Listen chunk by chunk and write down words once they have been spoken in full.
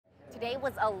Today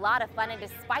was a lot of fun, and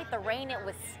despite the rain, it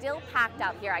was still packed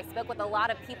out here. I spoke with a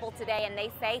lot of people today, and they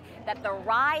say that the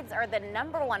rides are the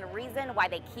 #1 reason why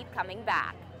they keep coming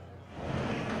back.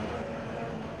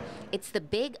 It's the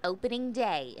big opening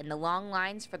day, and the long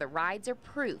lines for the rides are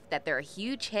proof that they're a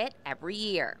huge hit every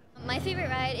year. My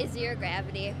favorite ride is Zero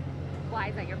Gravity. Why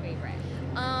is that your favorite?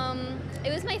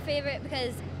 It was my favorite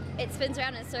because it spins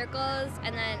around in circles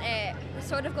and then it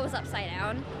sort of goes upside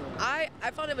down. I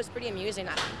thought it was pretty amusing.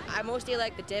 I mostly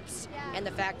like the dips and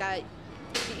the fact that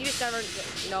you just never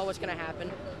know what's going to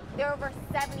happen. There are over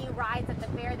 70 rides at the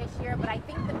fair this year, but I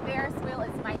think the Ferris wheel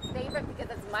is my favorite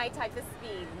because it's my type of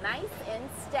speed. Nice and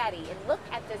steady, and look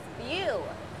at this view.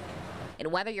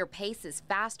 And whether your pace is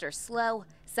fast or slow,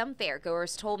 some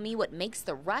fairgoers told me what makes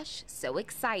the rush so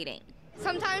exciting.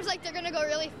 Sometimes they're gonna go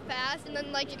really fast, and then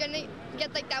you're gonna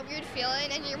get that weird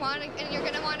feeling, and you're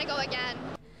gonna want to go again.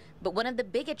 But one of the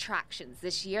big attractions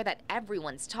this year that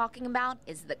everyone's talking about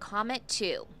is the Comet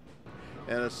 2.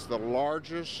 And it's the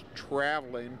largest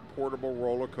traveling portable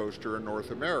roller coaster in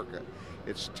North America.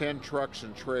 It's 10 trucks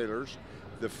and trailers.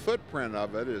 The footprint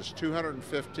of it is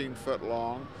 215 foot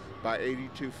long by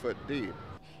 82 foot deep.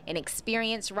 And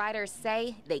experienced riders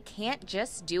say they can't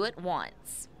just do it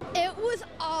once. It was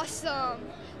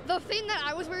awesome. The thing that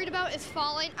I was worried about is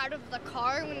falling out of the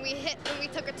car when we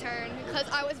took a turn, because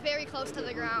I was very close to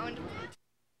the ground.